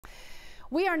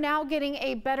We are now getting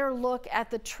a better look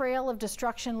at the trail of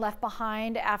destruction left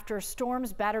behind after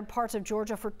storms battered parts of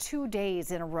Georgia for 2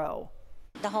 days in a row.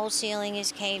 The whole ceiling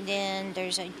is caved in.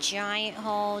 There's a giant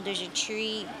hole. There's a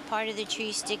tree, part of the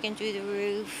tree sticking through the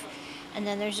roof. And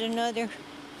then there's another.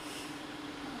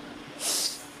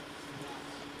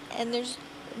 And there's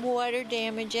water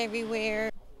damage everywhere.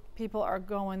 People are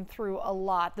going through a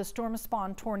lot. The storm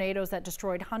spawned tornadoes that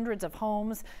destroyed hundreds of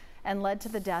homes and led to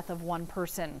the death of one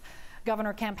person.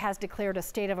 Governor Kemp has declared a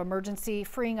state of emergency,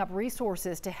 freeing up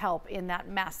resources to help in that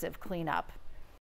massive cleanup.